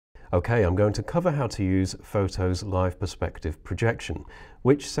Okay, I'm going to cover how to use Photo's live perspective projection,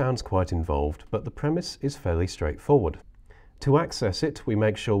 which sounds quite involved, but the premise is fairly straightforward. To access it, we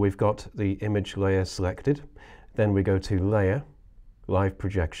make sure we've got the image layer selected, then we go to Layer, Live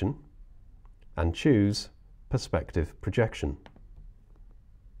Projection, and choose Perspective Projection.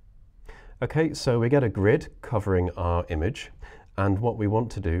 Okay, so we get a grid covering our image, and what we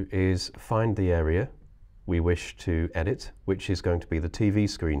want to do is find the area we wish to edit, which is going to be the TV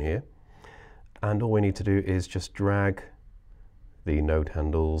screen here. And all we need to do is just drag the node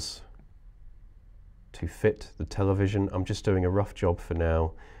handles to fit the television. I'm just doing a rough job for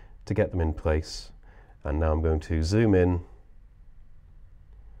now to get them in place. And now I'm going to zoom in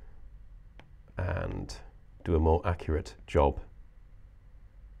and do a more accurate job.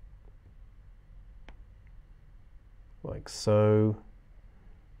 Like so.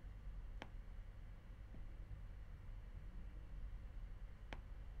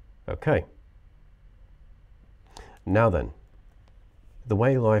 Okay. Now then, the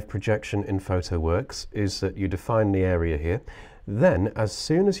way live projection in Photo works is that you define the area here. Then, as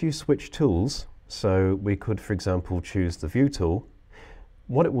soon as you switch tools, so we could, for example, choose the View tool,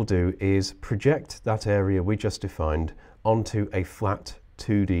 what it will do is project that area we just defined onto a flat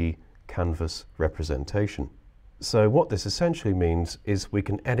 2D canvas representation. So what this essentially means is we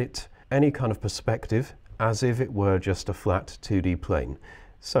can edit any kind of perspective as if it were just a flat 2D plane.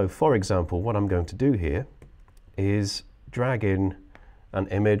 So for example, what I'm going to do here is drag in an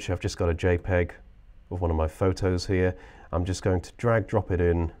image. I've just got a JPEG of one of my photos here. I'm just going to drag drop it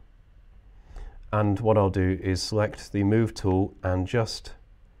in, and what I'll do is select the Move tool and just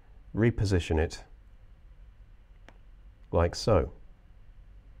reposition it like so.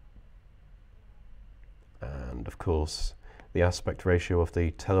 And of course the aspect ratio of the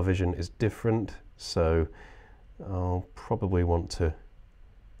television is different, so I'll probably want to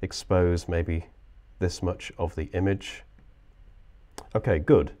expose maybe this much of the image. Okay,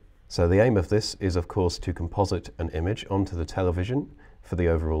 good. So the aim of this is of course to composite an image onto the television for the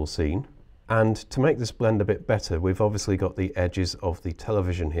overall scene. And to make this blend a bit better, we've obviously got the edges of the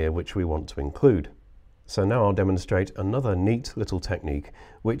television here which we want to include. So now I'll demonstrate another neat little technique,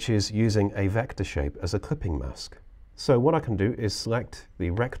 which is using a vector shape as a clipping mask. So what I can do is select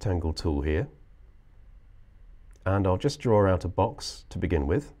the rectangle tool here, and I'll just draw out a box to begin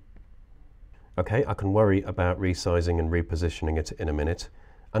with. Okay, I can worry about resizing and repositioning it in a minute,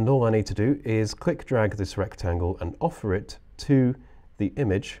 and all I need to do is click drag this rectangle and offer it to the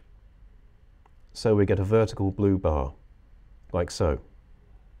image, so we get a vertical blue bar, like so.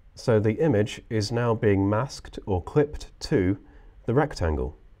 So the image is now being masked or clipped to the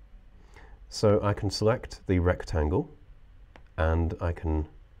rectangle. So I can select the rectangle and I can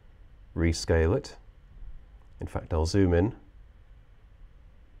rescale it. In fact, I'll zoom in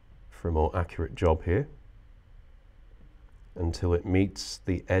for a more accurate job here until it meets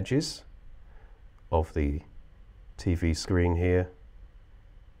the edges of the TV screen here.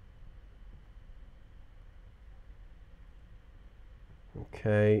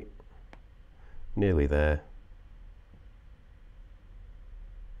 Okay, nearly there.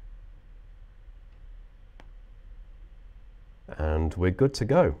 And we're good to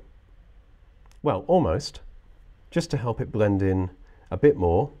go. Well, almost. Just to help it blend in a bit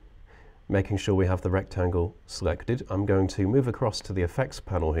more, making sure we have the rectangle selected, I'm going to move across to the effects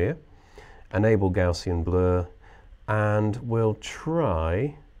panel here, enable Gaussian blur, and we'll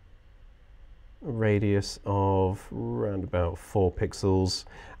try a radius of around about 4 pixels,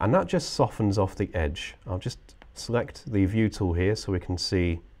 and that just softens off the edge. I'll just select the View tool here so we can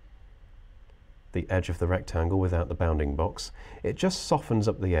see the edge of the rectangle without the bounding box. It just softens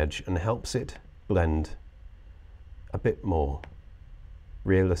up the edge and helps it blend a bit more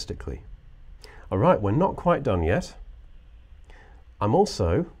realistically. Alright, we're not quite done yet. I'm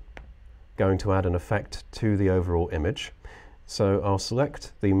also going to add an effect to the overall image. So I'll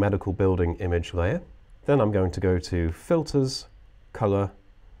select the medical building image layer, then I'm going to go to Filters, Color,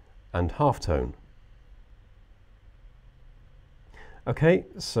 and Halftone. Okay,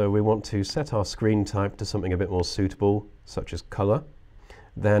 so we want to set our screen type to something a bit more suitable, such as color.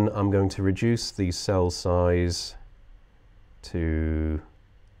 Then I'm going to reduce the cell size to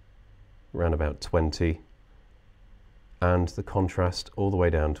around about 20, and the contrast all the way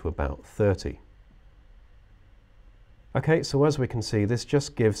down to about 30. Okay, so as we can see, this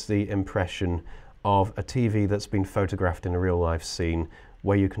just gives the impression of a TV that's been photographed in a real-life scene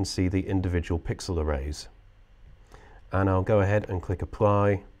where you can see the individual pixel arrays. And I'll go ahead and click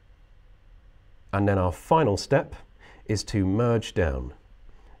Apply. And then our final step is to merge down.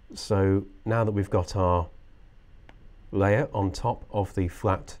 So now that we've got our layer on top of the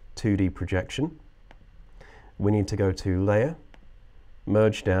flat 2D projection, we need to go to Layer,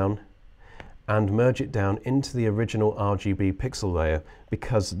 Merge Down, and merge it down into the original RGB pixel layer,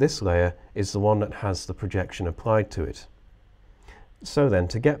 because this layer is the one that has the projection applied to it. So then,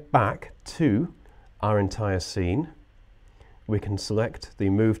 to get back to our entire scene, we can select the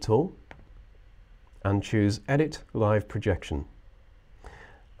Move tool and choose Edit Live Projection.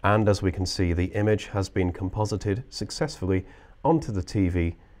 And as we can see, the image has been composited successfully onto the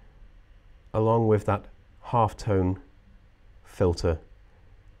TV, along with that halftone filter,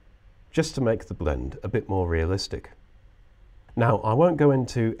 just to make the blend a bit more realistic. Now, I won't go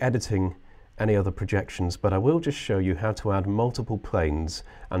into editing any other projections, but I will just show you how to add multiple planes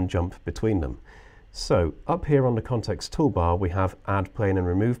and jump between them. So up here on the context toolbar, we have Add Plane and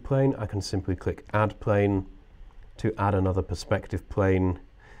Remove Plane. I can simply click Add Plane to add another perspective plane.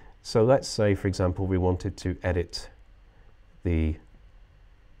 So let's say, for example, we wanted to edit the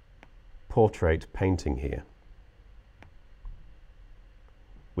portrait painting here.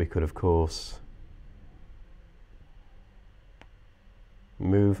 We could, of course,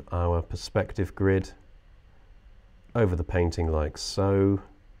 move our perspective grid over the painting like so.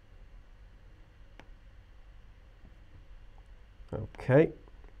 Okay.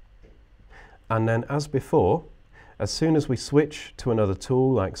 And then, as before, as soon as we switch to another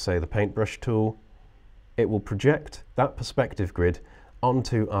tool, like say the paintbrush tool, it will project that perspective grid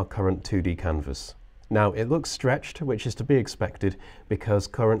onto our current 2D canvas. Now, it looks stretched, which is to be expected, because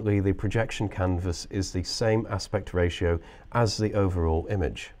currently the projection canvas is the same aspect ratio as the overall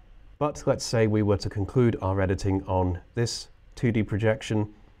image. But let's say we were to conclude our editing on this 2D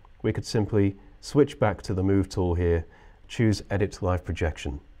projection, we could simply switch back to the Move tool here, choose Edit Live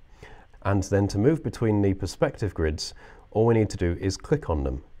Projection. And then to move between the perspective grids, all we need to do is click on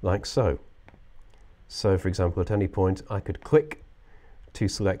them, like so. So, for example, at any point I could click to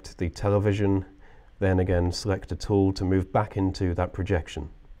select the television, then again select a tool to move back into that projection.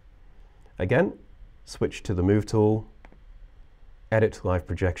 Again, switch to the Move tool, Edit Live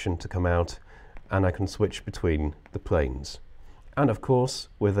Projection to come out, and I can switch between the planes. And of course,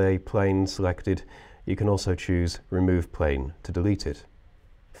 with a plane selected, you can also choose Remove Plane to delete it.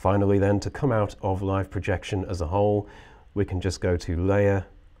 Finally then, to come out of live projection as a whole, we can just go to Layer,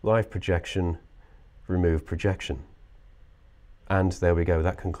 Live Projection, Remove Projection. And there we go,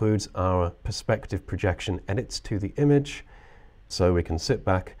 that concludes our perspective projection edits to the image, so we can sit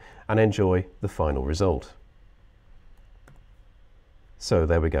back and enjoy the final result. So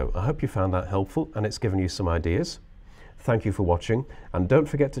there we go. I hope you found that helpful and it's given you some ideas. Thank you for watching, and don't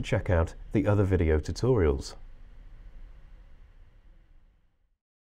forget to check out the other video tutorials.